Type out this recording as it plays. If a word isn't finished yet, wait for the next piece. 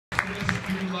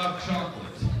love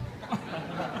chocolate.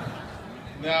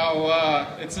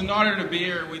 Now, it's an honor to be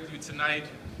here with you tonight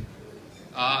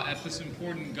at this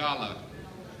important gala,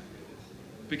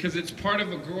 because it's part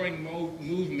of a growing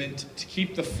movement to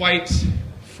keep the fight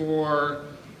for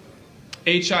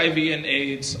HIV and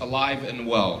AIDS alive and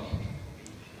well.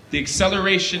 The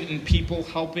acceleration in people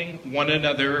helping one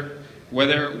another,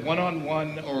 whether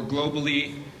one-on-one or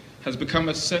globally, has become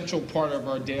a central part of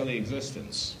our daily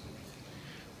existence.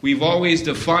 We've always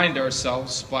defined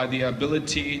ourselves by the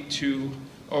ability to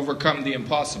overcome the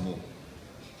impossible.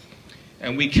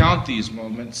 And we count these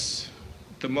moments,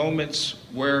 the moments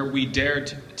where we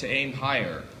dared to aim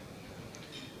higher,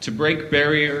 to break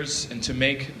barriers and to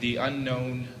make the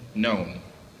unknown known.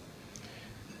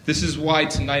 This is why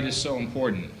tonight is so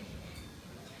important.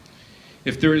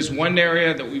 If there is one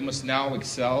area that we must now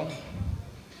excel,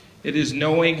 it is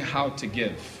knowing how to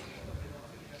give,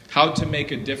 how to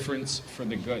make a difference for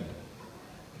the good.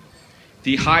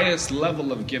 The highest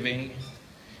level of giving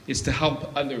is to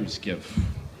help others give.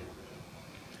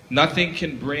 Nothing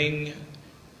can bring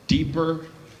deeper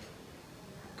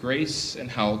grace and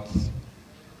health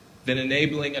than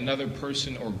enabling another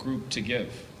person or group to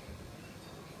give,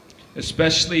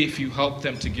 especially if you help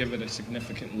them to give at a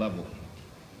significant level.